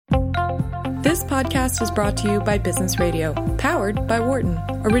This podcast is brought to you by Business Radio, powered by Wharton,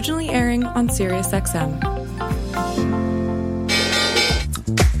 originally airing on SiriusXM.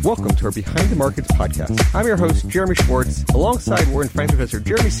 Welcome to our Behind the Markets podcast. I'm your host, Jeremy Schwartz. Alongside Wharton Finance Professor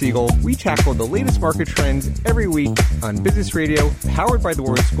Jeremy Siegel, we tackle the latest market trends every week on Business Radio, powered by the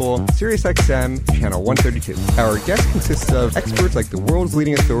Wharton School, SiriusXM, Channel 132. Our guest consists of experts like the world's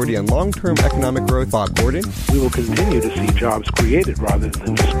leading authority on long-term economic growth, Bob Gordon. We will continue to see jobs created rather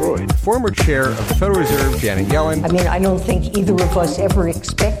than destroyed. Former chair of the Federal Reserve, Janet Yellen. I don't think either of us ever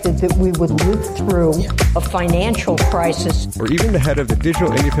expected that we would live through a financial crisis. Or even the head of the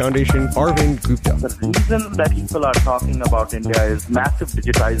Digital India Foundation, Arvind Gupta. The reason that people are talking about India is massive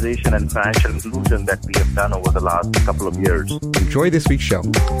digitization and financial inclusion that we have done over the last couple of years. Enjoy this week's show.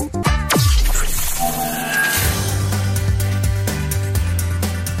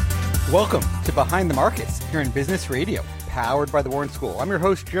 Welcome to Behind the Markets here in Business Radio, powered by the Wharton School. I'm your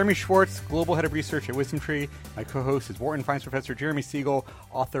host, Jeremy Schwartz, Global Head of Research at WisdomTree. My co-host is Wharton Finance Professor Jeremy Siegel,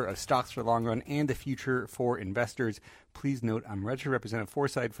 author of Stocks for the Long Run and the Future for Investors. Please note, I'm registered representative of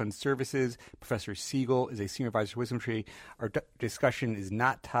Foresight Fund Services. Professor Siegel is a senior advisor to WisdomTree. Our discussion is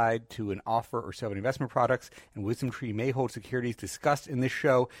not tied to an offer or sale of investment products, and WisdomTree may hold securities discussed in this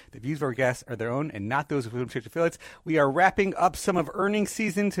show. The views of our guests are their own and not those of WisdomTree's affiliates. We are wrapping up some of earnings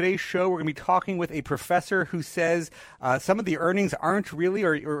season. Today's show, we're going to be talking with a professor who says some of the earnings aren't really,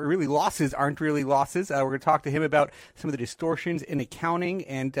 or really losses aren't really losses. We're going to talk to him about some of the distortions in accounting,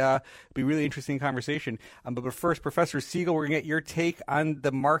 and it'll be a really interesting conversation. But first, Professor Siegel, we're going to get your take on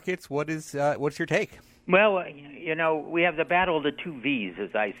the markets. What's your take? Well, we have the battle of the two V's,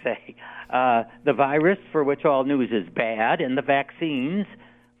 as I say. The virus, for which all news is bad, and the vaccines,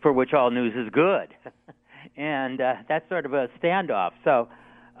 for which all news is good. And that's sort of a standoff. So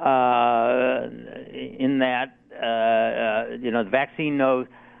in that, the vaccine news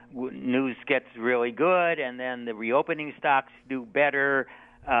gets really good, and then the reopening stocks do better.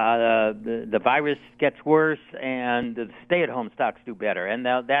 The virus gets worse, and the stay-at-home stocks do better, and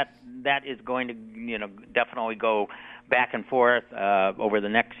now that is going to definitely go back and forth over the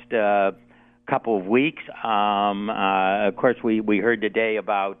next couple of weeks. Of course, we heard today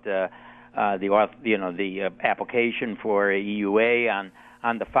about the application for a EUA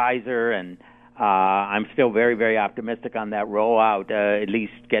on the Pfizer, and I'm still very, very optimistic on that rollout, at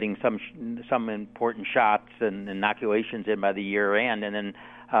least getting some important shots and inoculations in by the year end, and then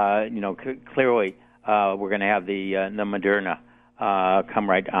clearly we're going to have the Moderna come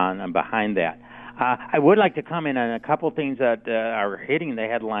right on behind that. I would like to comment on a couple things that are hitting the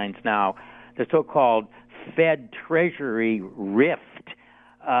headlines now. The so-called Fed Treasury rift,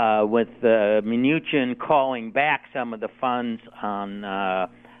 with Mnuchin calling back some of the funds on the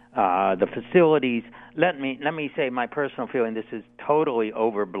facilities. Let me say my personal feeling: this is totally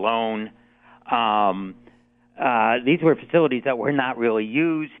overblown. These were facilities that were not really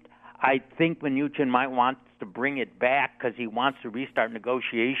used. I think Mnuchin might want to bring it back because he wants to restart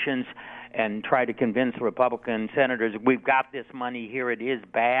negotiations and try to convince Republican senators, we've got this money, here it is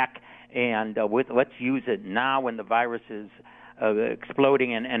back, and let's use it now when the virus is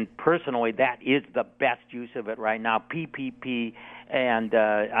exploding. And personally, that is the best use of it right now. PPP and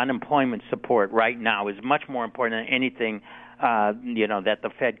unemployment support right now is much more important than anything that the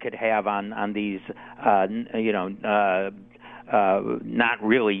Fed could have on these, not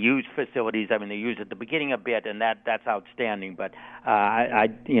really used facilities. I mean, they use it at the beginning a bit, and that's outstanding. But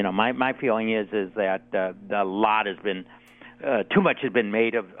my feeling is that a lot has been, too much has been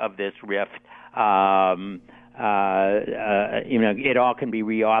made of this rift. It all can be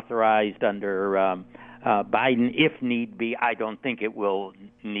reauthorized under Biden if need be. I don't think it will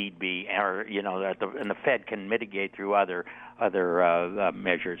need be, or and the Fed can mitigate through other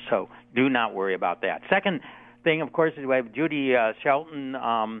measures. So do not worry about that. Second thing, of course, is we have Judy Shelton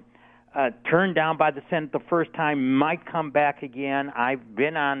turned down by the Senate the first time, might come back again. I've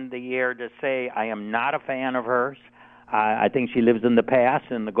been on the air to say I am not a fan of hers. I think she lives in the past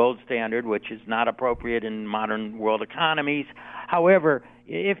and the gold standard, which is not appropriate in modern world economies. However,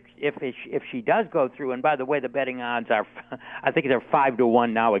 if she does go through, and by the way, the betting odds are, I think they're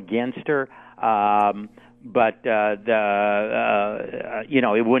 5-1 now against her. But it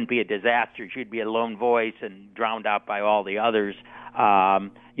wouldn't be a disaster. She'd be a lone voice and drowned out by all the others. I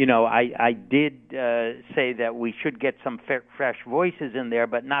did say that we should get some fresh voices in there,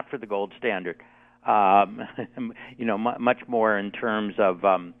 but not for the gold standard. Much more in terms of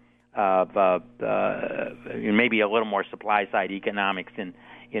maybe a little more supply side economics in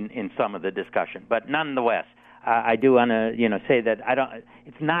some of the discussion. But nonetheless, I do want to say that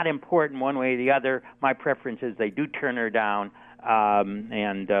it's not important one way or the other. My preference is they do turn her down.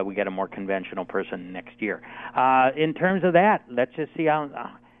 and we get a more conventional person next year. In terms of that, let's just see how,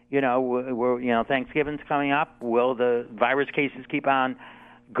 Thanksgiving's coming up. Will the virus cases keep on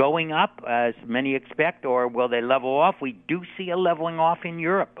going up, as many expect, or will they level off? We do see a leveling off in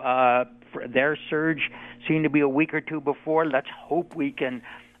Europe. Their surge seemed to be a week or two before. Let's hope we can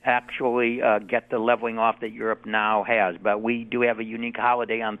actually get the leveling off that Europe now has. But we do have a unique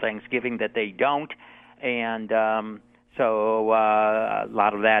holiday on Thanksgiving that they don't, and so a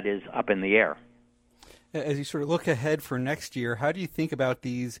lot of that is up in the air. As you sort of look ahead for next year, how do you think about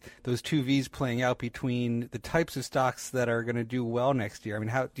those two V's playing out between the types of stocks that are going to do well next year? I mean,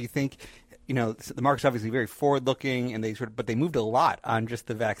 how do you think? The market's obviously very forward-looking, and but they moved a lot on just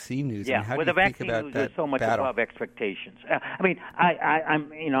the vaccine news. Yeah, I mean, how well, do the you think vaccine about news that is so much battle? above expectations.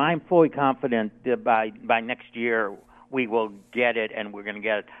 I'm fully confident that by next year we will get it, and we're going to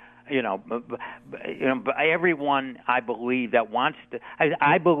get it. Everyone I believe that wants to.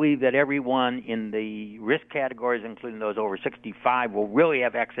 I believe that everyone in the risk categories, including those over 65, will really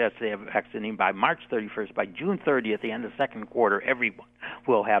have access to vaccine by March 31st. By June 30th, at the end of the second quarter, everyone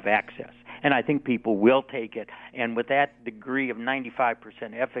will have access. And I think people will take it. And with that degree of 95%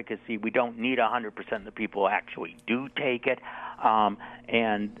 efficacy, we don't need 100% of the people actually do take it.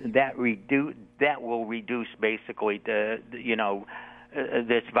 And that will reduce basically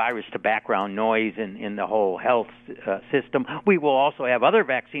this virus to background noise in the whole health system. We will also have other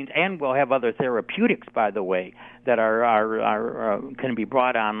vaccines, and we'll have other therapeutics, by the way, that are can be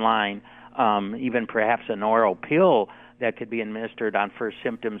brought online. Even perhaps an oral pill that could be administered on first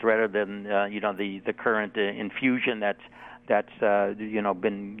symptoms rather than the current infusion that's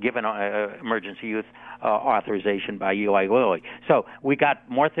been given emergency use authorization by Eli Lilly. So we got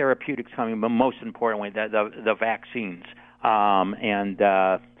more therapeutics coming, but most importantly, the vaccines.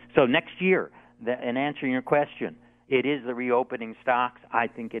 So next year, in answering your question, it is the reopening stocks. I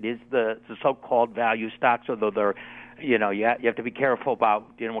think it is the so-called value stocks, although they're, you have to be careful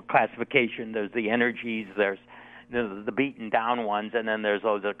about what classification. There's the energies, there's the beaten down ones, and then there's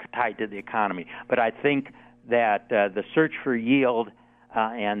those that are tied to the economy. But I think that the search for yield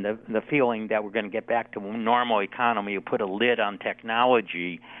and the feeling that we're going to get back to a normal economy will put a lid on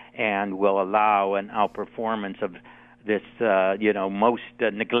technology and will allow an outperformance of this, most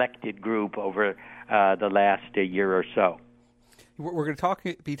neglected group over the last year or so. We're going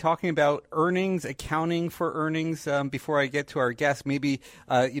to be talking about earnings, accounting for earnings. Before I get to our guest, maybe,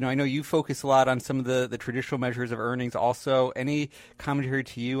 I know you focus a lot on some of the traditional measures of earnings. Also, any commentary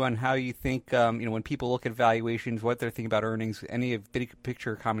to you on how you think, when people look at valuations, what they're thinking about earnings, any big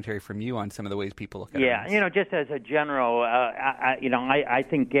picture commentary from you on some of the ways people look at earnings? Yeah, just as a general, I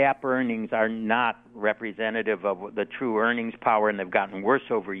think GAAP earnings are not representative of the true earnings power, and they've gotten worse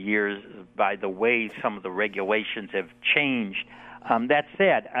over years by the way some of the regulations have changed. That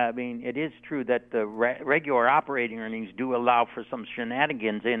said, I mean, it is true that the regular operating earnings do allow for some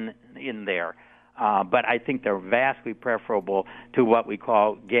shenanigans in there, but I think they're vastly preferable to what we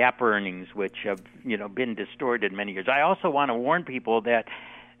call GAAP earnings, which have been distorted many years. I also want to warn people that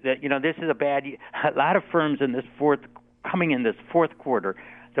this is a bad year. A lot of firms coming in this fourth quarter,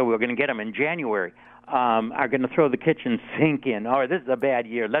 so we're going to get them in January, are going to throw the kitchen sink in. Oh, this is a bad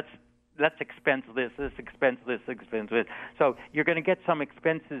year. Let's expense this expense this. So you're going to get some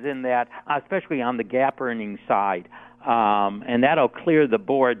expenses in that, especially on the GAAP earnings side, and that'll clear the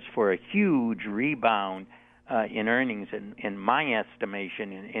boards for a huge rebound in earnings, in my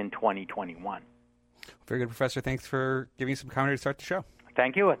estimation, in 2021. Very good, Professor. Thanks for giving some commentary to start the show.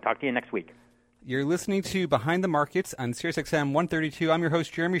 Thank you. I'll talk to you next week. You're listening to Behind the Markets on SiriusXM 132. I'm your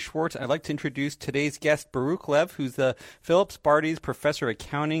host, Jeremy Schwartz. I'd like to introduce today's guest, Baruch Lev, who's the Phillips Barty's Professor of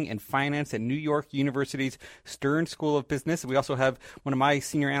Accounting and Finance at New York University's Stern School of Business. We also have one of my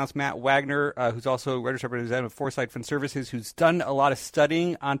senior analysts, Matt Wagner, who's also registered representative of Foresight Fund Services, who's done a lot of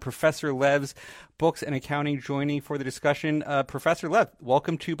studying on Professor Lev's books and accounting, joining for the discussion. Professor Lev,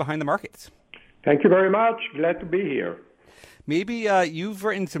 welcome to Behind the Markets. Thank you very much. Glad to be here. Maybe you've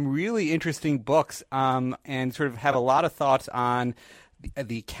written some really interesting books and sort of have a lot of thoughts on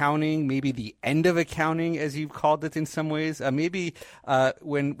the accounting, maybe the end of accounting, as you've called it in some ways. Maybe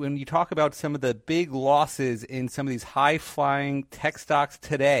when you talk about some of the big losses in some of these high-flying tech stocks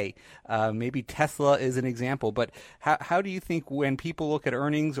today, maybe Tesla is an example, but how do you think when people look at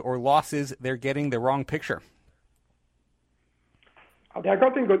earnings or losses, they're getting the wrong picture? They're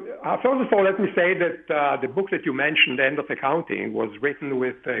getting good. First of all, let me say that the book that you mentioned, End of Accounting, was written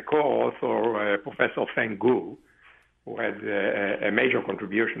with co-author Professor Feng Gu, who had a major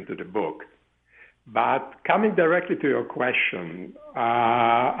contribution to the book. But coming directly to your question,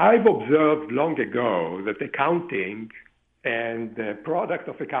 I've observed long ago that accounting and the product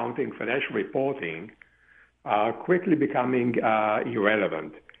of accounting, financial reporting, are quickly becoming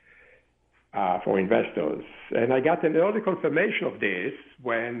irrelevant for investors. And I got an early confirmation of this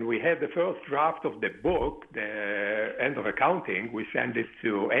when we had the first draft of the book, The End of Accounting. We sent it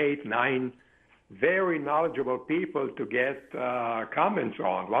to 8, 9 very knowledgeable people to get comments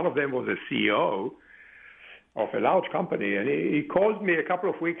on. One of them was a CEO of a large company, and he called me a couple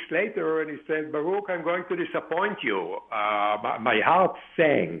of weeks later and he said, Baruch, I'm going to disappoint you. My heart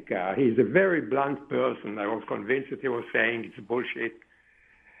sank. He's a very blunt person. I was convinced that he was saying it's bullshit.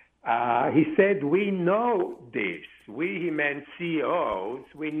 He said, we know this. He meant CEOs.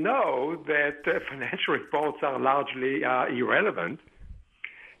 We know that financial reports are largely irrelevant.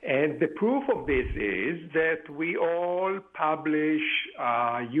 And the proof of this is that we all publish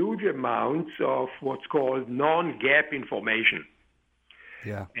huge amounts of what's called non-GAAP information.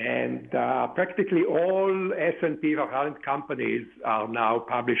 Yeah. And practically all S&P 500 companies are now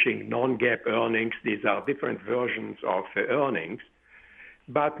publishing non-GAAP earnings. These are different versions of earnings.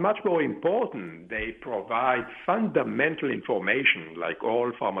 But much more important, they provide fundamental information, like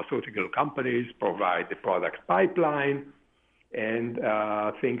all pharmaceutical companies provide the product pipeline and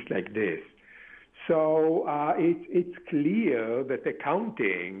things like this. So it's clear that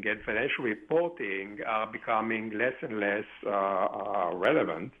accounting and financial reporting are becoming less and less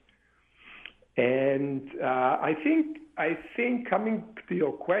relevant. And I think coming to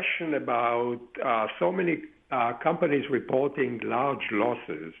your question about so many companies reporting large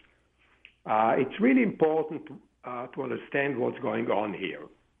losses, it's really important to understand what's going on here.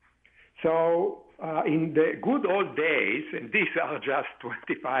 So in the good old days, and these are just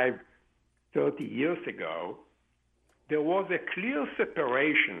 25, 30 years ago, there was a clear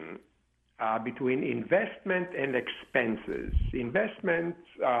separation between investment and expenses. Investments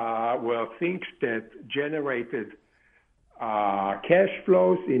were things that generated cash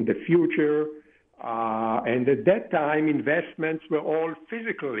flows in the future. And at that time, investments were all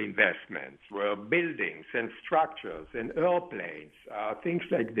physical investments, were buildings and structures and airplanes, things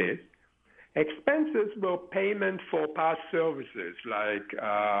like this. Expenses were payment for past services like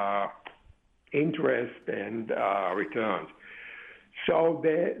interest and returns. So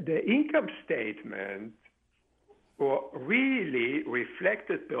the income statement really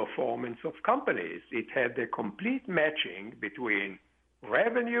reflected performance of companies. It had a complete matching between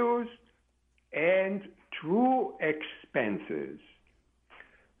revenues and true expenses.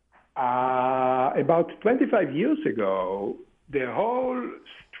 About 25 years ago, the whole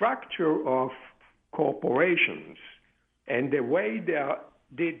structure of corporations and the way they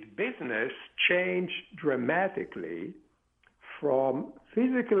did business changed dramatically from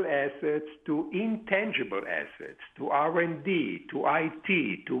physical assets to intangible assets, to R&D, to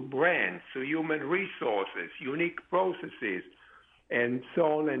IT, to brands, to human resources, unique processes, and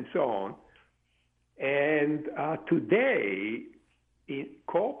so on and so on. And today,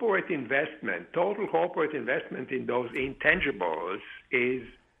 corporate investment, total corporate investment in those intangibles is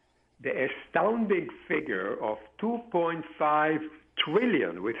the astounding figure of $2.5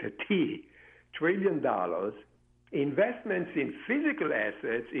 trillion, with a T, $trillion. Investments in physical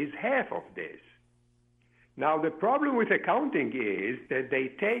assets is half of this. Now, the problem with accounting is that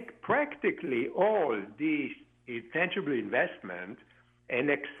they take practically all these intangible investments and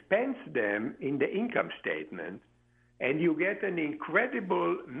expense them in the income statement, and you get an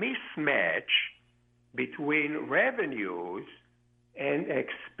incredible mismatch between revenues and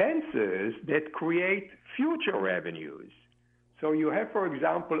expenses that create future revenues. So you have, for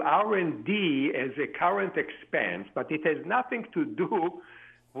example, R&D as a current expense, but it has nothing to do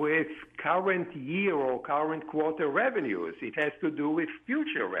with current year or current quarter revenues. It has to do with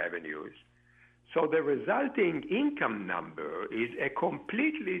future revenues. So the resulting income number is a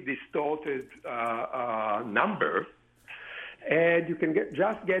completely distorted number. And you can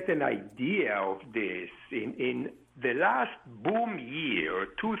just get an idea of this. In the last boom year,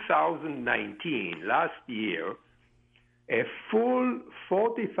 2019, last year, a full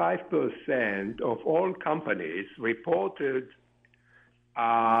 45% of all companies reported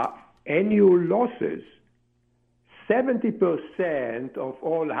annual losses. 70% of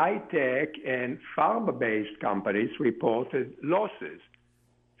all high-tech and pharma-based companies reported losses.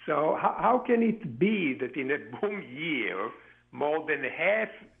 So how can it be that in a boom year, more than half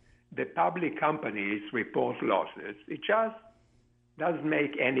the public companies report losses? It just doesn't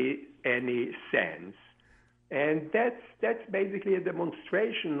make any sense. And that's basically a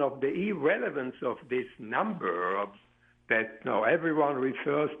demonstration of the irrelevance of this number that everyone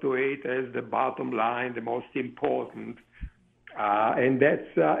refers to it as the bottom line, the most important, and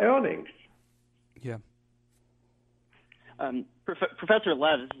that's earnings. Yeah. Professor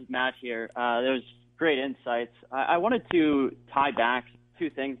Lev, this is Matt here. There was great insights. I wanted to tie back two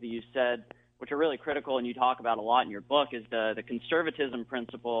things that you said, which are really critical and you talk about a lot in your book, is the conservatism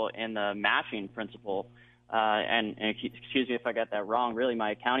principle and the matching principle. And excuse me if I got that wrong. Really,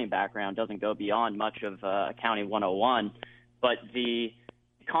 my accounting background doesn't go beyond much of Accounting 101. But the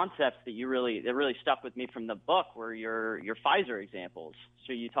concepts that really stuck with me from the book were your Pfizer examples.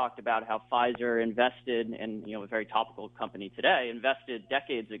 So you talked about how Pfizer invested, and a very topical company today, invested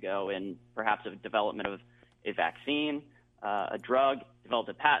decades ago in perhaps a development of a vaccine, a drug, developed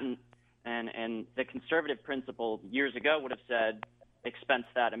a patent, and the conservative principle years ago would have said, expense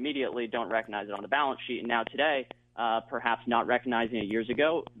that immediately, don't recognize it on the balance sheet. And now today, perhaps not recognizing it years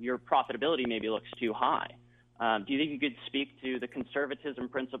ago, your profitability maybe looks too high. Do you think you could speak to the conservatism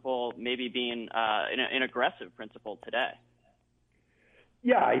principle maybe being an aggressive principle today?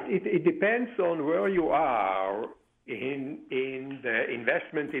 Yeah, it depends on where you are in the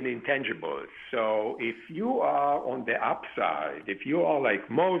investment in intangibles. So if you are on the upside, if you are like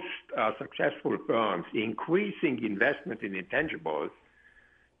most successful firms, increasing investment in intangibles,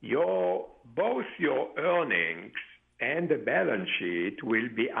 both your earnings and the balance sheet will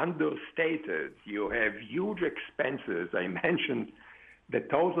be understated. You have huge expenses. I mentioned the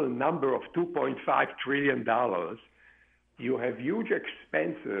total number of $2.5 trillion. You have huge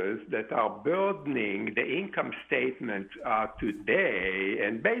expenses that are burdening the income statement today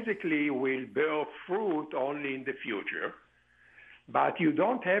and basically will bear fruit only in the future. But you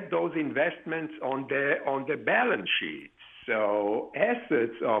don't have those investments on the balance sheet. So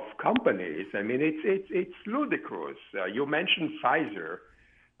assets of companies, I mean, it's ludicrous. You mentioned Pfizer.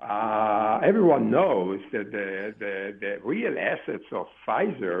 Everyone knows that the real assets of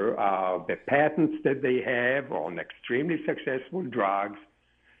Pfizer are the patents that they have on extremely successful drugs,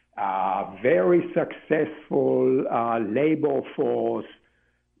 very successful labor force,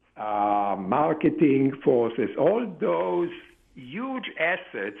 marketing forces, all those huge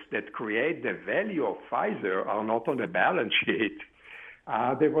assets that create the value of Pfizer are not on the balance sheet.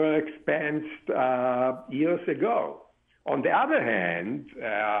 They were expensed years ago. On the other hand,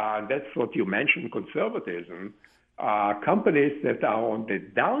 that's what you mentioned, conservatism, companies that are on the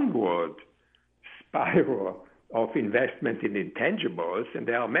downward spiral of investment in intangibles, and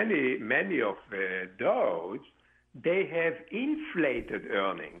there are many of those, they have inflated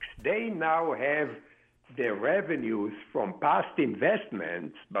earnings. They now have the revenues from past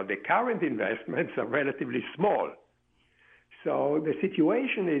investments, but the current investments are relatively small. So the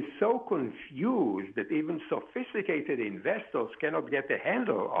situation is so confused that even sophisticated investors cannot get a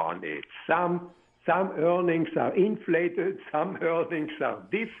handle on it. Some earnings are inflated, some earnings are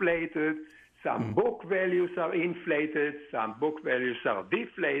deflated, some book values are inflated, some book values are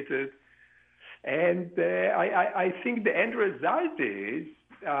deflated. And I think the end result is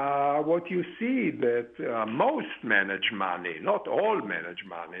what you see, that most managed money, not all managed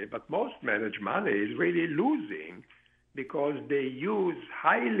money, but most managed money is really losing because they use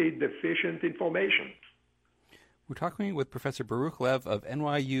highly deficient information. We're talking with Professor Baruch Lev of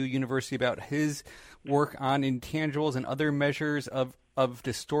NYU University about his work on intangibles and other measures of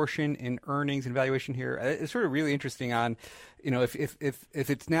distortion in earnings and valuation here. It's sort of really interesting on, if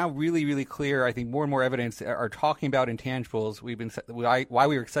it's now really, really clear, I think more and more evidence are talking about intangibles. Why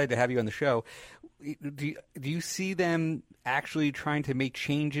we were excited to have you on the show. Do you see them actually trying to make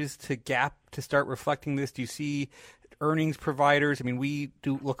changes to GAAP to start reflecting this? Do you see earnings providers? I mean, we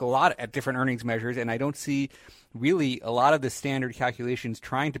do look a lot at different earnings measures, and I don't see really a lot of the standard calculations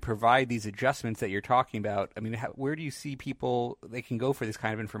trying to provide these adjustments that you're talking about. I mean, where do you see people, they can go for this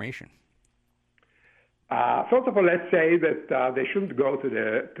kind of information? First of all, let's say that they shouldn't go to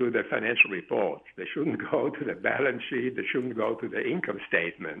the financial reports. They shouldn't go to the balance sheet. They shouldn't go to the income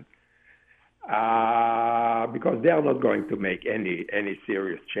statement because they are not going to make any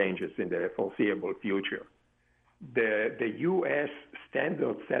serious changes in the foreseeable future. The U.S.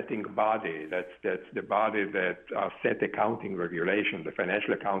 standard-setting body, that's the body that set accounting regulation, the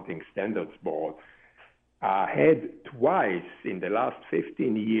Financial Accounting Standards Board, had twice in the last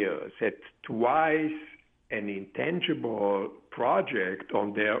 15 years, an intangible project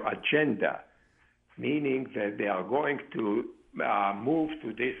on their agenda, meaning that they are going to move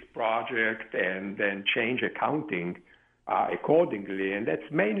to this project and then change accounting accordingly, and that's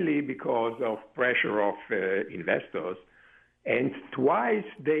mainly because of pressure of investors. And twice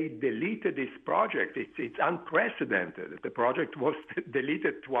they deleted this project. It's unprecedented. The project was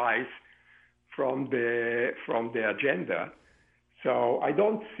deleted twice from the agenda. So I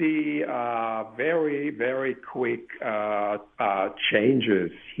don't see very, very quick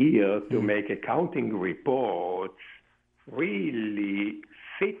changes here to make accounting reports really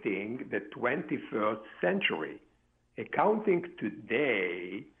fitting the 21st century. Accounting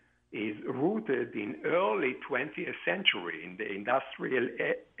today is rooted in early 20th century, in the industrial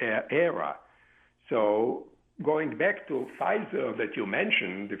era. So going back to Pfizer that you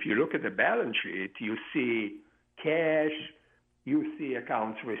mentioned, if you look at the balance sheet, you see cash, you see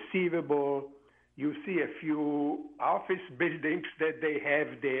accounts receivable, you see a few office buildings that they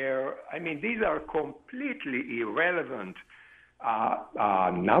have there. I mean, these are completely irrelevant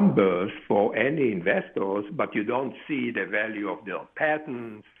numbers for any investors, but you don't see the value of their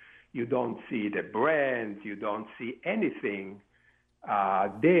patents, you don't see the brand, you don't see anything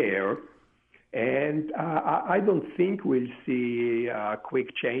there. And I don't think we'll see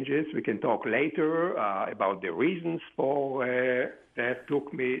quick changes. We can talk later about the reasons for that.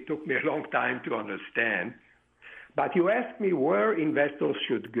 Took me a long time to understand. But you asked me where investors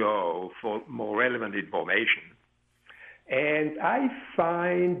should go for more relevant information. And I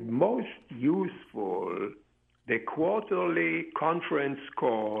find most useful the quarterly conference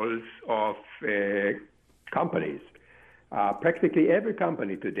calls of companies. Practically every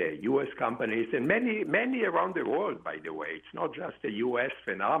company today, U.S. companies, and many around the world, by the way, it's not just a U.S.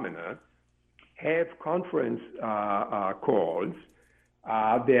 phenomenon, have conference calls.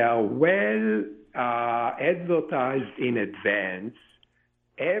 They are well advertised in advance.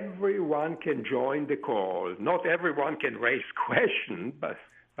 Everyone can join the call. Not everyone can raise questions,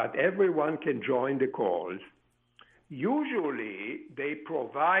 but everyone can join the calls. Usually, they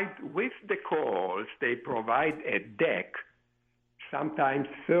provide, with the calls, they provide a deck, sometimes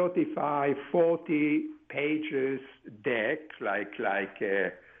 35, 40 pages deck, like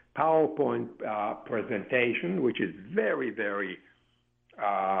a PowerPoint presentation, which is very, very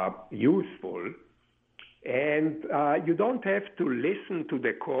useful. And you don't have to listen to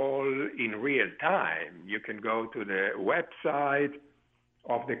the call in real time. You can go to the website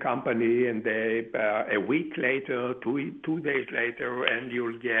of the company, and they a week later, two days later, and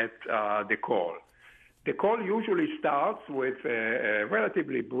you'll get the call. The call usually starts with a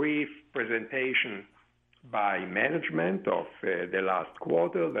relatively brief presentation by management of the last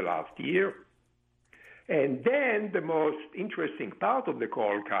quarter, the last year. And then the most interesting part of the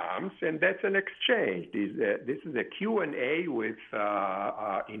call comes, and that's an exchange. This is a Q&A with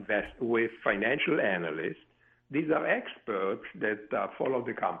financial analysts. These are experts that follow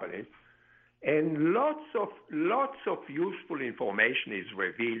the companies, and lots of useful information is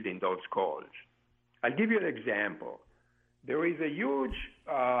revealed in those calls. I'll give you an example. There is a huge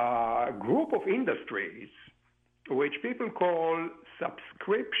group of industries which people call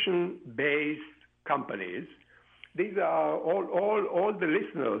subscription-based companies. These are all the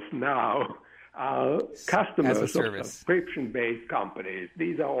listeners now are customers of subscription-based companies.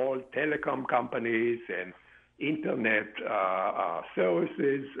 These are all telecom companies and internet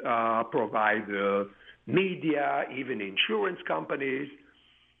services providers, media, even insurance companies,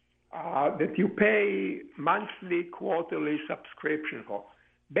 that you pay monthly, quarterly subscription for.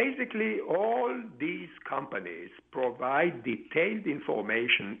 Basically, all these companies provide detailed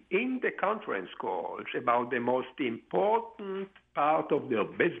information in the conference calls about the most important part of their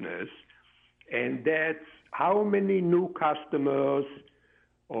business, and that's how many new customers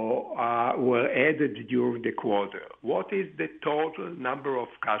were added during the quarter. What is the total number of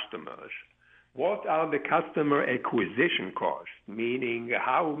customers? What are the customer acquisition costs? Meaning,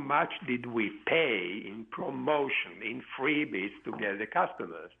 how much did we pay in promotion, in freebies to get the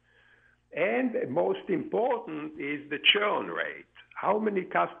customers? And most important is the churn rate. How many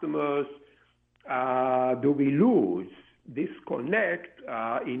customers do we lose, disconnect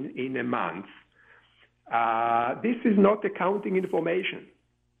in a month? This is not accounting information.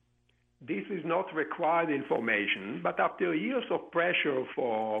 This is not required information, but after years of pressure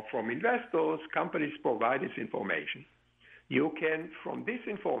from investors, companies provide this information. You can, from this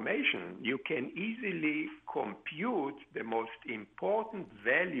information, you can easily compute the most important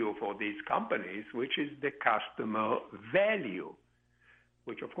value for these companies, which is the customer value,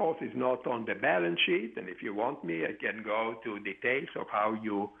 which of course is not on the balance sheet. And if you want me, I can go to details of how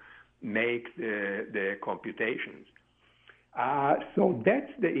you make the computations. So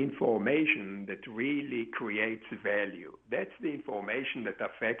that's the information that really creates value. That's the information that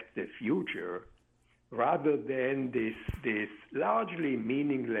affects the future, rather than this largely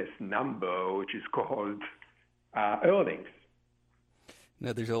meaningless number, which is called earnings.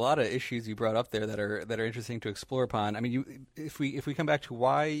 No, there's a lot of issues you brought up there that are interesting to explore upon. I mean, if we come back to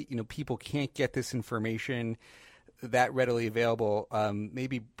why people can't get this information that readily available,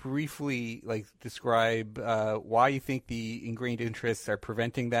 maybe briefly describe why you think the ingrained interests are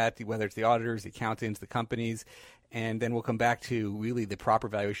preventing that, whether it's the auditors, the accountants, the companies, and then we'll come back to really the proper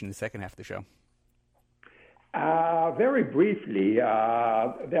valuation in the second half of the show. Very briefly, there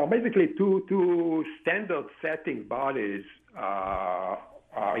are basically two standard-setting bodies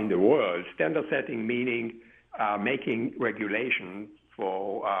in the world. Standard-setting meaning making regulations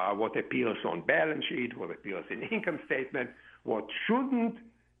for what appears on balance sheet, what appears in income statement, what shouldn't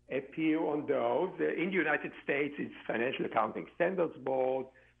appear on those. In the United States, it's Financial Accounting Standards Board.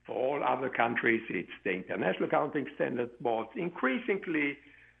 For all other countries, it's the International Accounting Standards Board. Increasingly,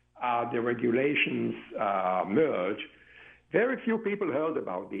 the regulations merge. Very few people heard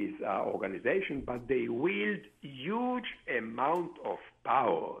about these organizations, but they wield huge amount of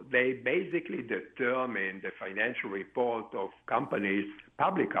power. They basically determine the financial report of companies,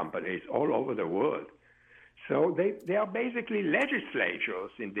 public companies all over the world. So they are basically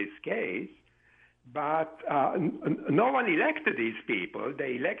legislatures in this case, but no one elected these people.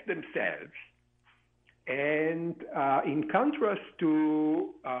 They elect themselves. And in contrast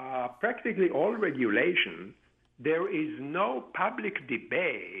to practically all regulation, there is no public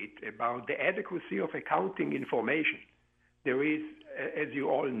debate about the adequacy of accounting information. There is, as you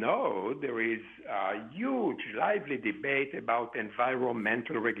all know, there is a huge, lively debate about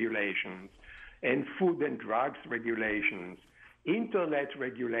environmental regulations and food and drugs regulations, internet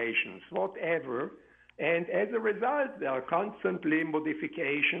regulations, whatever. And as a result, there are constantly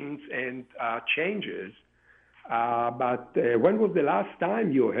modifications and changes. But when was the last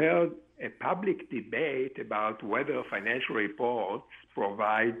time you heard a public debate about whether financial reports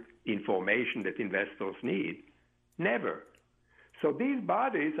provide information that investors need? Never. So these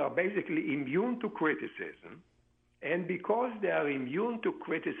bodies are basically immune to criticism. And because they are immune to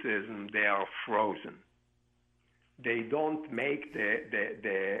criticism, they are frozen. They don't make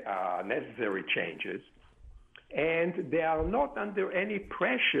the necessary changes. And they are not under any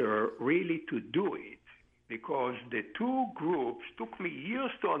pressure really to do it, because the two groups took me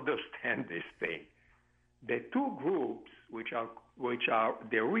years to understand this thing. The two groups, which are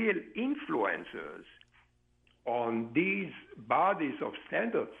the real influencers on these bodies of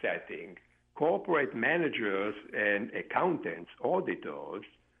standard setting, corporate managers and accountants, auditors,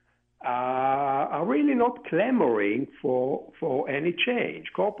 are really not clamoring for any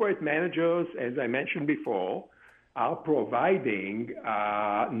change. Corporate managers, as I mentioned before, are providing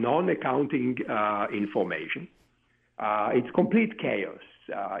non-accounting information. It's complete chaos.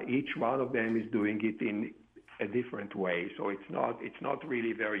 Each one of them is doing it in a different way, so it's not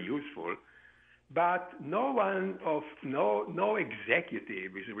really very useful. But no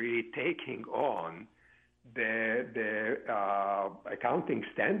executive is really taking on the accounting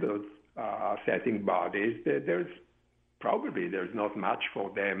standards setting bodies. There's not much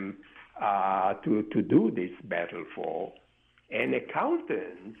for them to do this battle for. And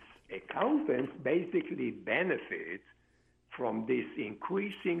accountants basically benefit from this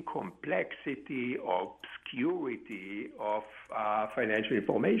increasing complexity, obscurity of financial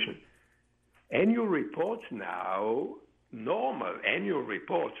information. Annual reports now, normal annual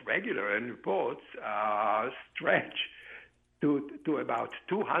reports, regular annual reports, stretch to about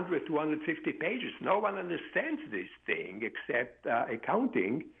 200, 250 pages. No one understands this thing except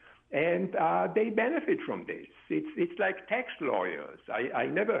accounting, and they benefit from this. It's like tax lawyers. I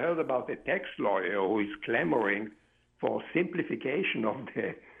never heard about a tax lawyer who is clamoring for simplification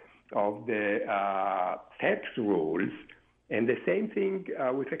of the tax rules. And the same thing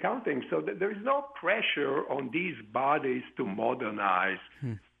with accounting. So there is no pressure on these bodies to modernize,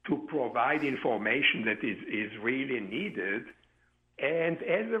 to provide information that is really needed. And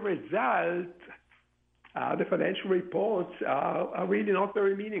as a result, the financial reports are really not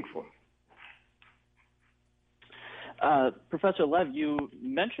very meaningful. Professor Lev, you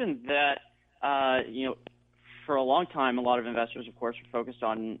mentioned that, for a long time, a lot of investors, of course, were focused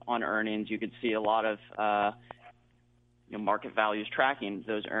on earnings. You could see a lot of market values tracking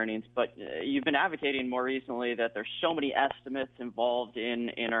those earnings, but you've been advocating more recently that there's so many estimates involved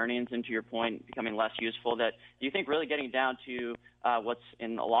in earnings, and to your point, becoming less useful, that do you think really getting down to what's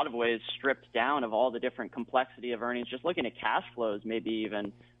in a lot of ways stripped down of all the different complexity of earnings, just looking at cash flows maybe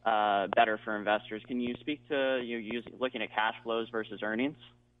even better for investors? Can you speak to looking at cash flows versus earnings?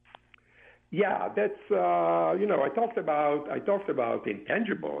 Yeah, that's I talked about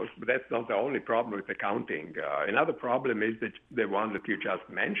intangibles, but that's not the only problem with accounting. Another problem is that the one that you just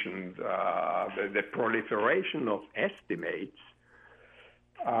mentioned, the proliferation of estimates.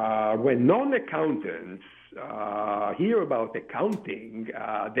 When non-accountants hear about accounting,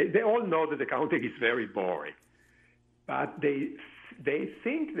 they all know that accounting is very boring, but they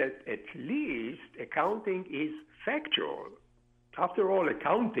think that at least accounting is factual. After all,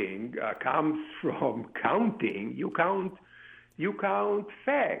 accounting comes from counting. You count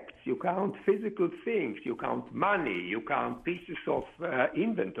facts, you count physical things, you count money, you count pieces of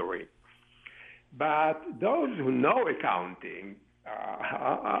inventory. But those who know accounting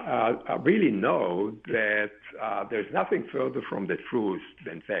really know that there's nothing further from the truth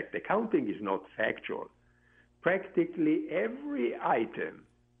than fact. Accounting is not factual. Practically every item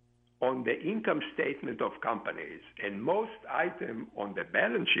on the income statement of companies and most items on the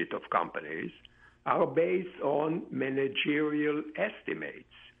balance sheet of companies are based on managerial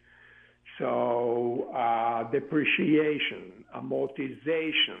estimates. So depreciation,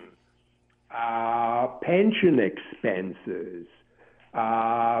 amortization, pension expenses,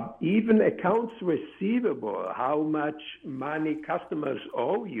 even accounts receivable, how much money customers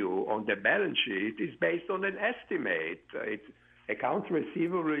owe you on the balance sheet is based on an estimate. Accounts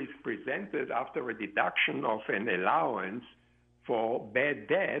receivable is presented after a deduction of an allowance for bad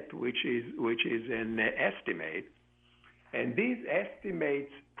debt, which is an estimate. And these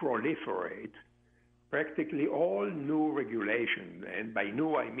estimates proliferate. Practically all new regulation, and by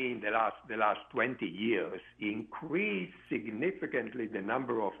new I mean the last 20 years, increase significantly the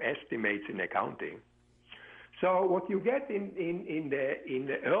number of estimates in accounting. So what you get in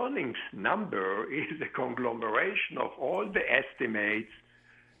the earnings number is a conglomeration of all the estimates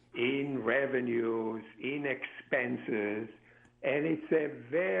in revenues, in expenses, and it's a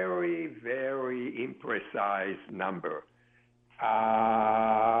very, very imprecise number.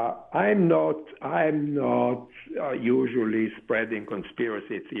 I'm not usually spreading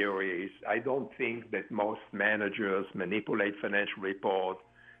conspiracy theories. I don't think that most managers manipulate financial reports.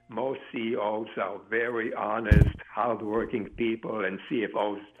 Most CEOs are very honest, hardworking people, and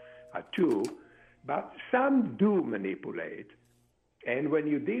CFOs are too. But some do manipulate. And when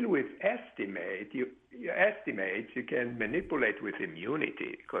you deal with estimates, you can manipulate with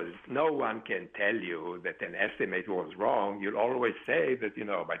immunity, because no one can tell you that an estimate was wrong. You'll always say that,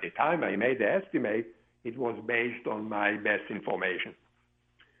 by the time I made the estimate, it was based on my best information.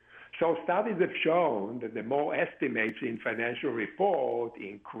 So studies have shown that the more estimates in financial report,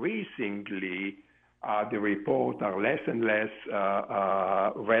 increasingly the reports are less and less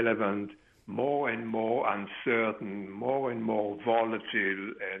relevant, more and more uncertain, more and more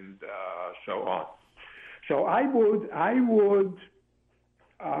volatile, and so on. So I would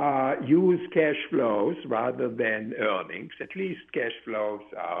use cash flows rather than earnings. At least cash flows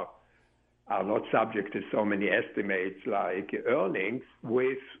are not subject to so many estimates like earnings,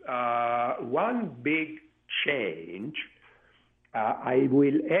 with one big change. I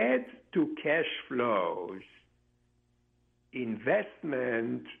will add to cash flows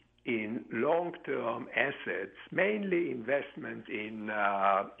investment in long-term assets, mainly investment in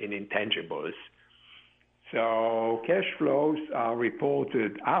intangibles. So cash flows are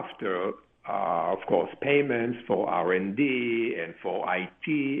reported after, of course, payments for R&D and for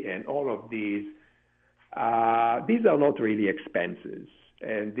IT and all of these. These are not really expenses,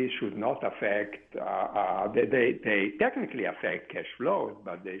 and this should not affect, they technically affect cash flows,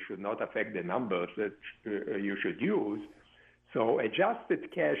 but they should not affect the numbers that you should use. So adjusted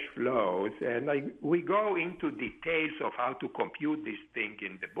cash flows, and we go into details of how to compute this thing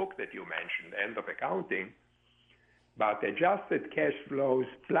in the book that you mentioned, End of Accounting. But adjusted cash flows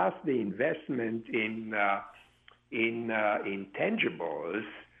plus the investment in intangibles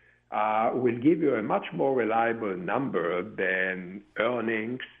will give you a much more reliable number than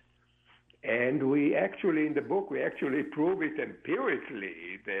earnings. And we actually, in the book, we actually prove it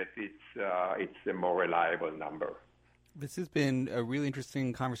empirically that it's a more reliable number. This has been a really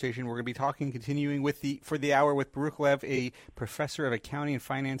interesting conversation. We're going to be continuing for the hour with Baruch Lev, a professor of accounting and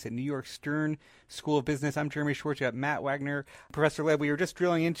finance at New York Stern School of Business. I'm Jeremy Schwartz. You got Matt Wagner. Professor Lev, we were just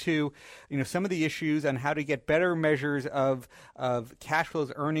drilling into some of the issues on how to get better measures of cash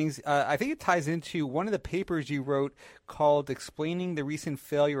flows, earnings. I think it ties into one of the papers you wrote called "Explaining the Recent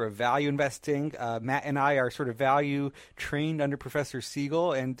Failure of Value Investing." Matt and I are sort of value trained under Professor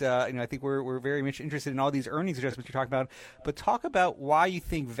Siegel, and I think we're very much interested in all these earnings adjustments you're talking about. But talk about why you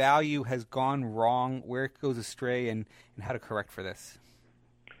think value has gone wrong, where it goes astray, and how to correct for this.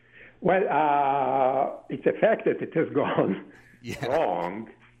 Well, it's a fact that it has gone wrong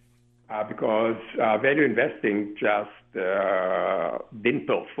because value investing just didn't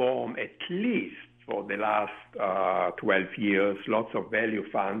perform, at least for the last 12 years. Lots of value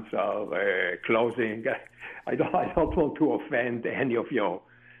funds are closing. I don't want to offend any of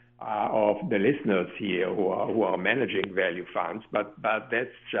the listeners here who are managing value funds, but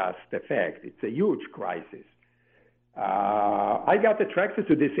that's just a fact. It's a huge crisis. I got attracted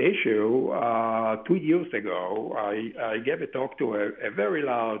to this issue 2 years ago. I gave a talk to a very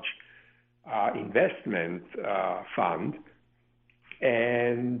large investment fund,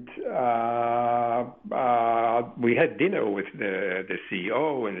 and we had dinner with the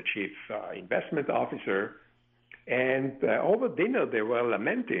CEO and the chief investment officer. And over dinner, they were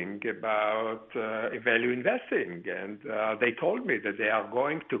lamenting about value investing. And they told me that they are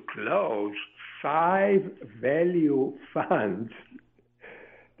going to close 5 value funds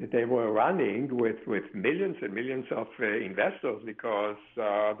that they were running with millions and millions of investors because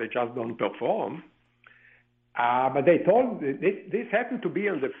they just don't perform. But they told this happened to be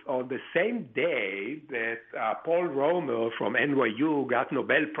on the same day that Paul Romer from NYU got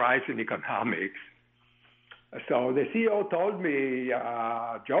Nobel Prize in economics. So the CEO told me,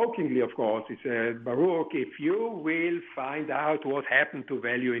 jokingly, of course, he said, Baruch, if you will find out what happened to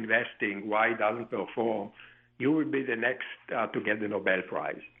value investing, why it doesn't perform, you will be the next to get the Nobel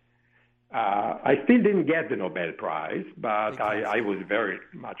Prize. I still didn't get the Nobel Prize, but I would very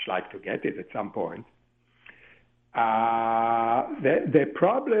much like to get it at some point. The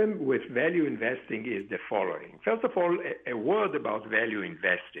problem with value investing is the following. First of all, a word about value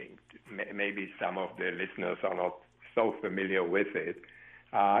investing. Maybe some of the listeners are not so familiar with it.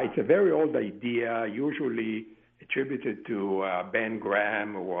 It's a very old idea, usually attributed to Ben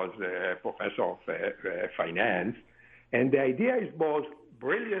Graham, who was a professor of finance. And the idea is both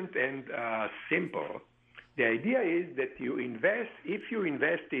brilliant and simple. The idea is that if you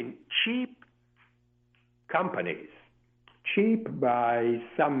invest in cheap companies, cheap by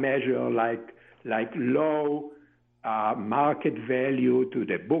some measure, like low market value to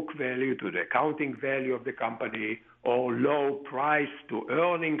the book value, to the accounting value of the company, or low price to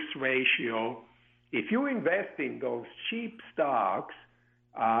earnings ratio. If you invest in those cheap stocks,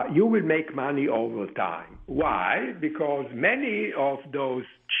 you will make money over time. Why? Because many of those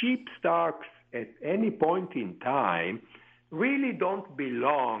cheap stocks at any point in time really don't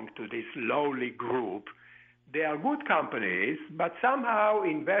belong to this lowly group. They are good companies, but somehow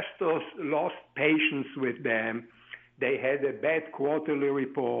investors lost patience with them. They had a bad quarterly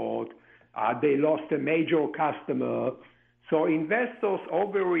report. They lost a major customer. So investors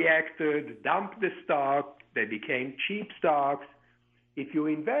overreacted, dumped the stock. They became cheap stocks. If you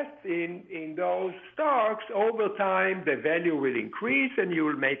invest in those stocks, over time, the value will increase and you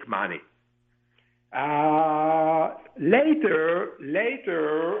will make money. Later,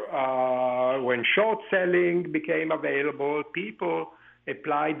 when short selling became available, people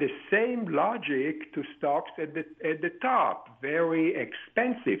applied the same logic to stocks at the top, very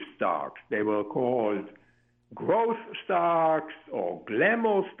expensive stocks. They were called growth stocks or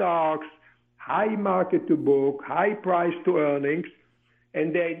glamour stocks, high market to book, high price to earnings.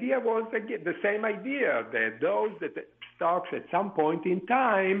 And the idea was the same idea, that those stocks at some point in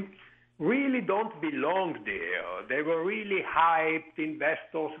time really don't belong there. They were really hyped.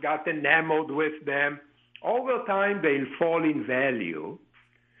 Investors got enamored with them. Over time, they'll fall in value.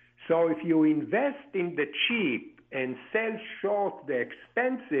 So if you invest in the cheap and sell short the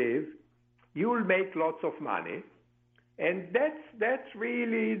expensive, you'll make lots of money. And that's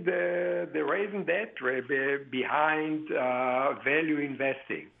really the raison d'etre behind value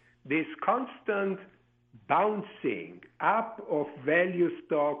investing. This constant bouncing up of value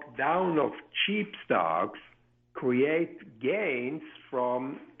stock, down of cheap stocks, create gains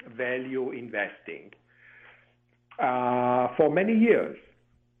from value investing. For many years,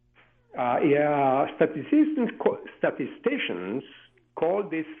 statisticians call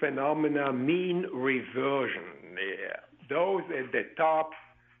this phenomena mean reversion. Those at the top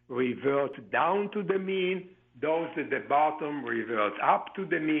revert down to the mean. Those at the bottom revert up to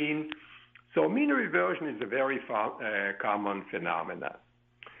the mean. So mean reversion is a very common phenomenon.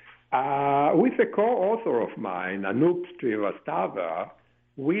 With a co-author of mine, Anup Srivastava,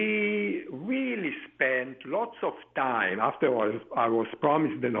 we really spent lots of time, after I was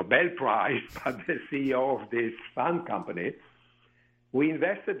promised the Nobel Prize by the CEO of this fund company. We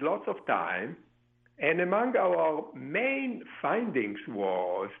invested lots of time, and among our main findings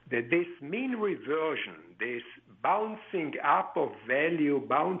was that this mean reversion, this bouncing up of value,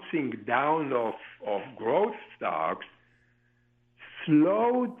 bouncing down of growth stocks,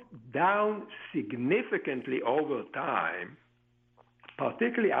 slowed down significantly over time,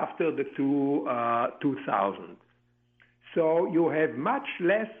 particularly after the 2000s. So you have much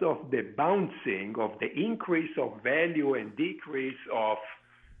less of the bouncing, of the increase of value and decrease of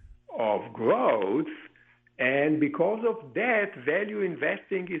growth, and because of that, value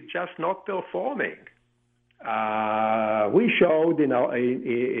investing is just not performing. We showed in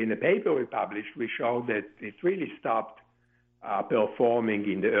a paper we published, we showed that it really stopped performing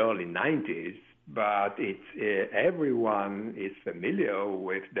in the early 90s, but everyone is familiar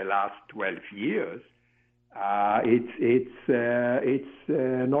with the last 12 years. It's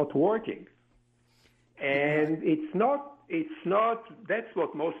not working, and it's not. That's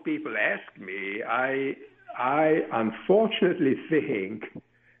what most people ask me. I unfortunately think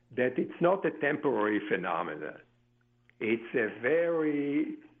that it's not a temporary phenomenon. It's a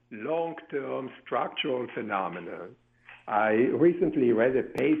very long-term structural phenomenon. I recently read a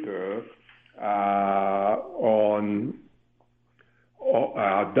paper on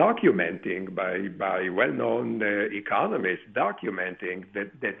documenting by well-known economists, documenting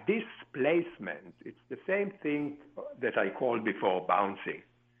that displacement, it's the same thing that I called before bouncing,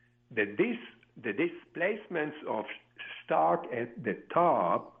 the displacements of stock at the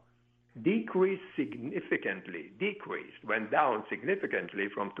top went down significantly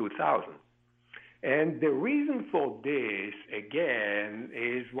from 2000. And the reason for this, again,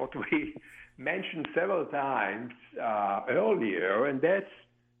 is what we mentioned several times earlier, and that's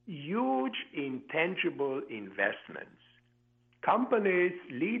huge intangible investments. Companies,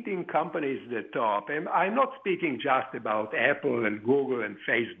 leading companies at the top, and I'm not speaking just about Apple and Google and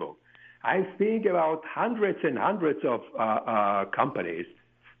Facebook. I'm speaking about hundreds and hundreds of companies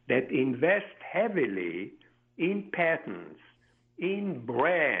that invest heavily in patents, in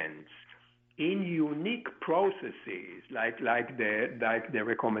brands, in unique processes like the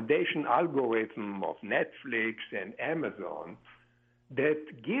recommendation algorithm of Netflix and Amazon that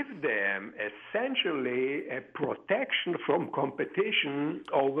give them essentially a protection from competition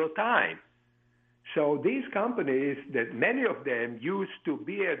over time. So these companies, that many of them used to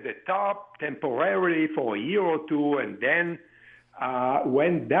be at the top temporarily for a year or two and then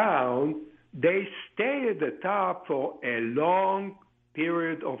went down, they stay at the top for a long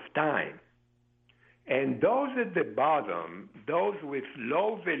period of time. And those at the bottom, those with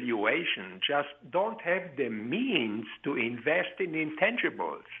low valuation, just don't have the means to invest in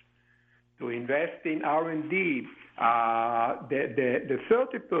intangibles, to invest in R&D. The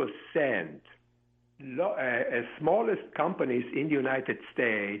 30% smallest companies in the United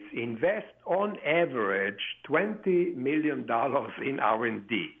States invest on average $20 million in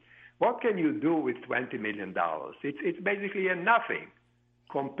R&D. What can you do with $20 million? It's basically a nothing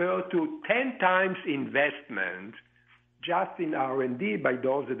compared to 10 times investment just in R&D by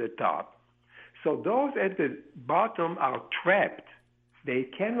those at the top. So those at the bottom are trapped. They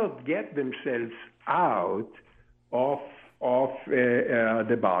cannot get themselves out of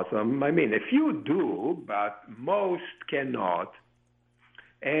the bottom. I mean, a few do, but most cannot.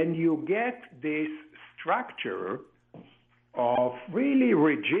 And you get this structure of really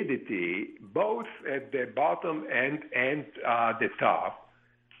rigidity, both at the bottom and the top,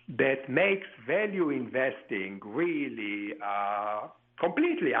 that makes value investing really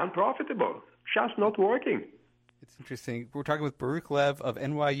completely unprofitable, just not working. It's interesting. We're talking with Baruch Lev of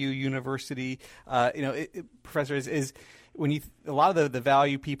NYU University. Professor, is when you a lot of the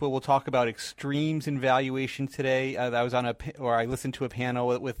value people will talk about extremes in valuation today. I was on I listened to a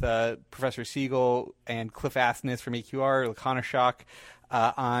panel with Professor Siegel and Cliff Asness from AQR, Lakonishok,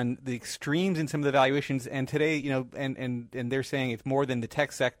 on the extremes in some of the valuations. And today, and they're saying it's more than the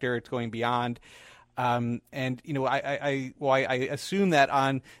tech sector; it's going beyond. I assume that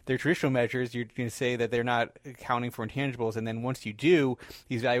on their traditional measures, you're going to say that they're not accounting for intangibles, and then once you do,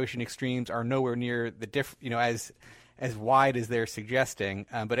 these valuation extremes are nowhere near the as wide as they're suggesting.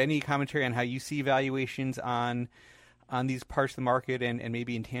 But any commentary on how you see valuations on these parts of the market and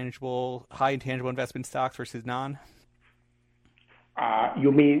maybe high intangible investment stocks versus non?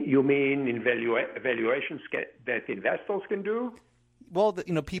 You mean in valuations that investors can do? Well,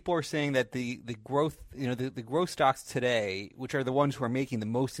 people are saying that the growth, the growth stocks today, which are the ones who are making the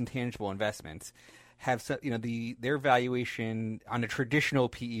most intangible investments, have their valuation on a traditional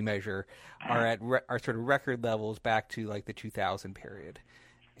PE measure are sort of record levels back to like the 2000 period,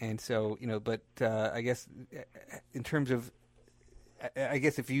 and so I guess in terms of,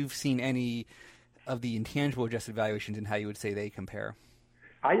 if you've seen any of the intangible adjusted valuations and how you would say they compare.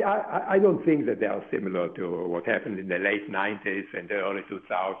 I don't think that they are similar to what happened in the late 90s and the early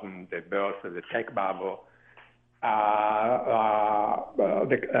 2000s, the burst of the tech bubble. All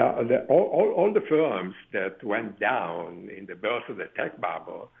the firms that went down in the burst of the tech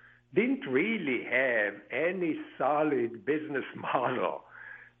bubble didn't really have any solid business model.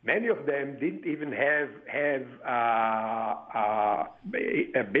 Many of them didn't even have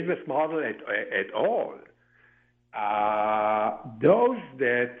a business model at all. Those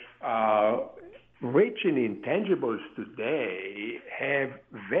that rich in intangibles today have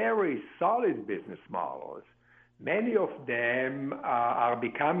very solid business models. Many of them are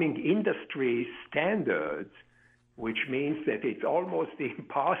becoming industry standards, which means that it's almost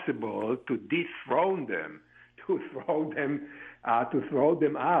impossible to dethrone them, to throw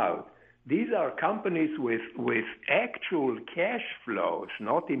them out. These are companies with actual cash flows,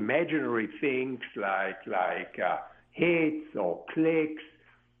 not imaginary things like hits or clicks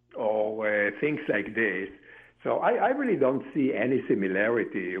or things like this. So I really don't see any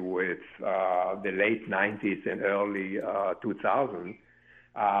similarity with the late 90s and early 2000s.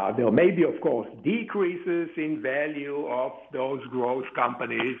 There may be, of course, decreases in value of those growth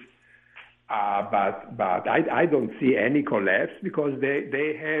companies, but I don't see any collapse because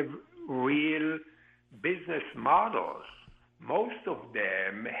they have real business models. Most of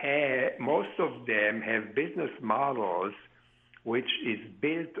them have business models which is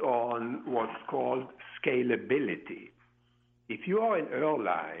built on what's called scalability. If you are an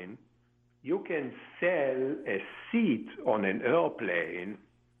airline, you can sell a seat on an airplane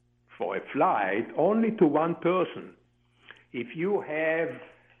for a flight only to one person. If you have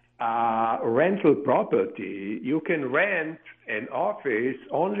rental property, you can rent an office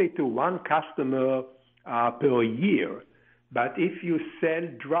only to one customer per year. But if you sell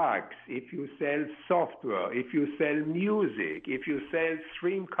drugs, if you sell software, if you sell music, if you sell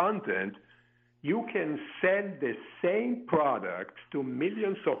stream content, you can sell the same product to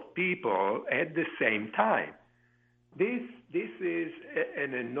millions of people at the same time. This is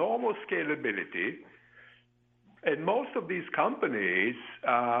an enormous scalability, and most of these companies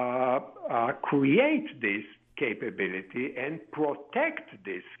create this capability and protect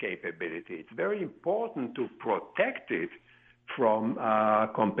this capability. It's very important to protect it from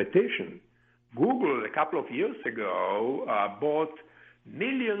competition. Google, a couple of years ago, bought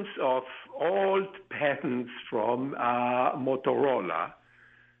millions of old patents from Motorola.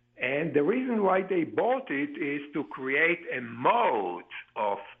 And the reason why they bought it is to create a moat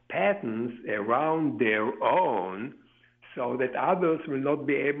of patents around their own so that others will not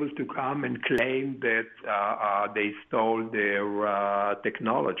be able to come and claim that they stole their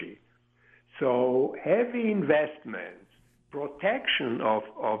technology. So heavy investments, protection of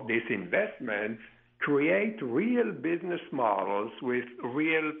this investment create real business models with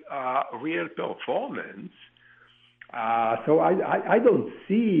real performance. So I don't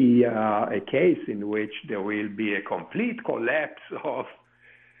see a case in which there will be a complete collapse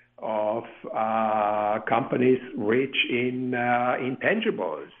of companies rich in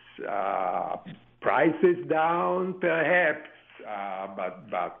intangibles. Prices down, perhaps,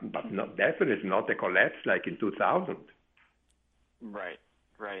 but not, definitely not a collapse like in 2000. Right.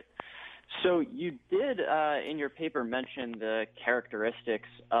 So you did, in your paper, mention the characteristics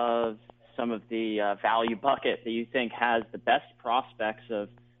of some of the value bucket that you think has the best prospects of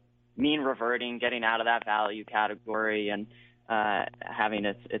mean reverting, getting out of that value category, and having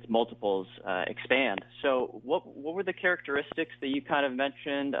its multiples expand. So what were the characteristics that you kind of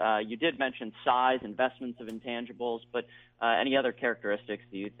mentioned? You did mention size, investments of intangibles, but any other characteristics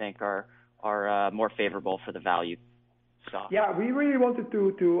that you think are more favorable for the value stock? Yeah, we really wanted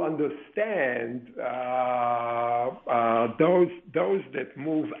to understand those that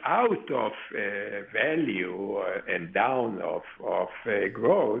move out of value and down of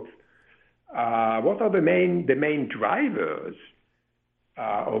growth. What are the main drivers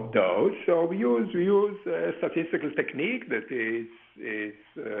of those? So we use a statistical technique that is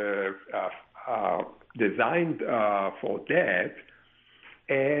designed for that.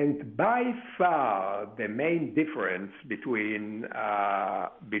 And by far, the main difference between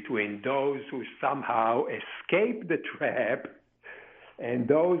those who somehow escape the trap and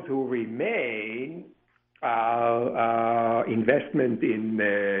those who remain are investment in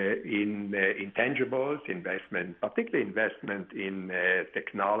intangibles, particularly investment in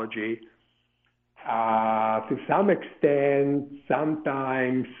technology. To some extent,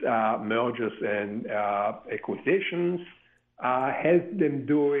 sometimes mergers and acquisitions help them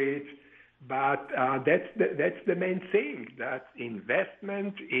do it, but that's the main thing. That's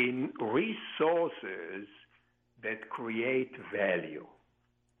investment in resources that create value.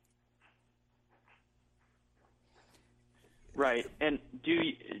 Right. And do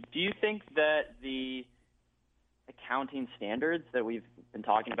you think that the accounting standards that we've been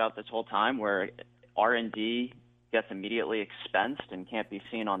talking about this whole time, where R&D gets immediately expensed and can't be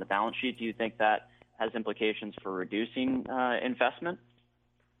seen on the balance sheet, do you think that has implications for reducing investment?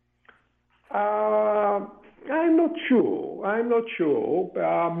 I'm not sure.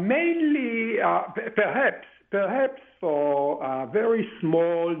 Mainly, perhaps for very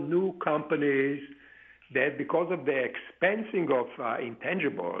small new companies that because of the expensing of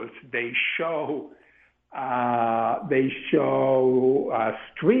intangibles, they show a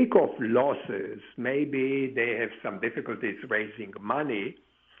streak of losses. Maybe they have some difficulties raising money,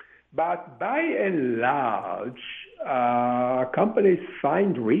 but by and large, companies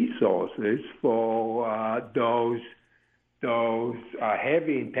find resources for those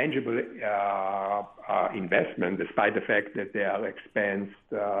heavy intangible investments, despite the fact that they are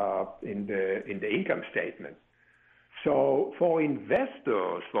expensed in the income statement. So for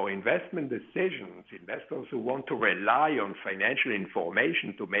investors, for investment decisions, investors who want to rely on financial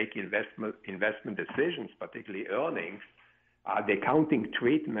information to make investment decisions, particularly earnings, the accounting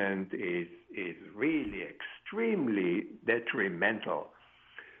treatment is really extremely detrimental.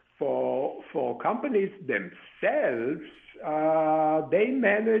 For companies themselves, they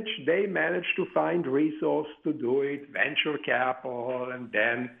manage to find resource to do it, venture capital, and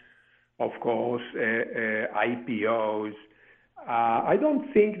then, of course, IPOs. I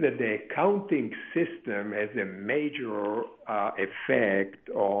don't think that the accounting system has a major effect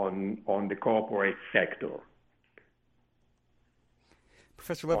on the corporate sector.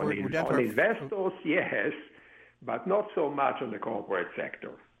 Professor Lev, we're down to on investors, yes, but not so much on the corporate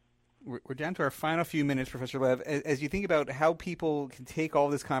sector. We're down to our final few minutes, Professor Lev. As you think about how people can take all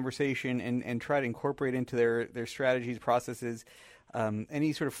this conversation and try to incorporate into their strategies, processes,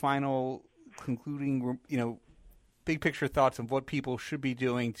 any sort of final concluding, big picture thoughts of what people should be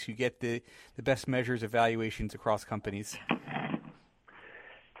doing to get the best measures of valuations across companies?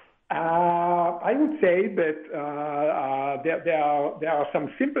 I would say that there are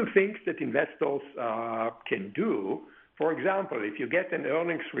some simple things that investors can do. For example, if you get an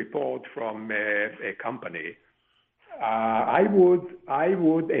earnings report from a company, I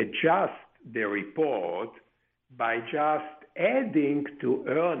would adjust the report by just adding to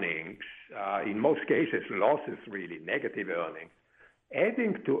earnings, in most cases losses, really negative earnings,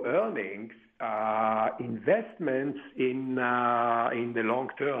 adding to earnings investments in the long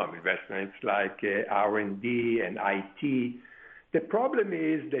term, investments like R&D and IT. The problem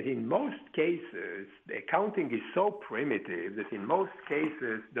is that in most cases, the accounting is so primitive that in most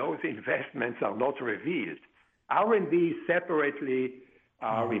cases, those investments are not revealed. R&D is separately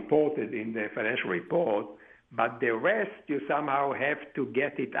reported in the financial report, but the rest you somehow have to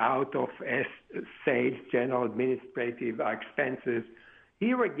get it out of sales, general administrative expenses.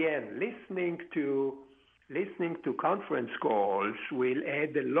 Here again, listening to conference calls will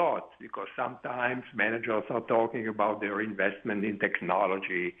add a lot, because sometimes managers are talking about their investment in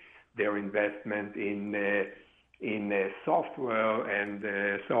technology, their investment in software, and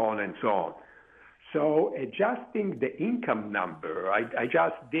so on and so on. So adjusting the income number, I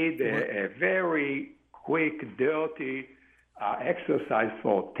just did a very quick, dirty exercise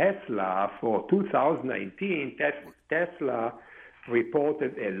for Tesla for 2019. Tesla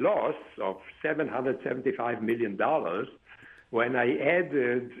reported a loss of $775 million when I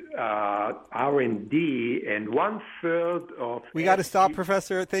added R&D and 1/3 of... We got to stop,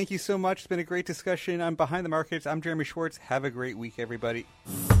 Professor. Thank you so much. It's been a great discussion on Behind the Markets. I'm Jeremy Schwartz. Have a great week, everybody.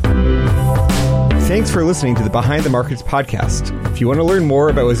 Thanks for listening to the Behind the Markets podcast. If you want to learn more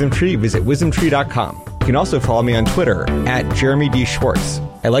about WisdomTree, visit wisdomtree.com. You can also follow me on Twitter at Jeremy D. Schwartz.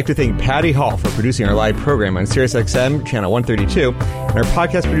 I'd like to thank Patty Hall for producing our live program on SiriusXM Channel 132 and our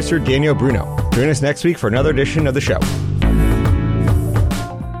podcast producer, Daniel Bruno. Join us next week for another edition of the show.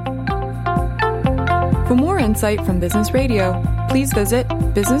 For more insight from Business Radio, please visit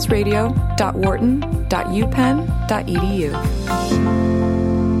businessradio.wharton.upenn.edu.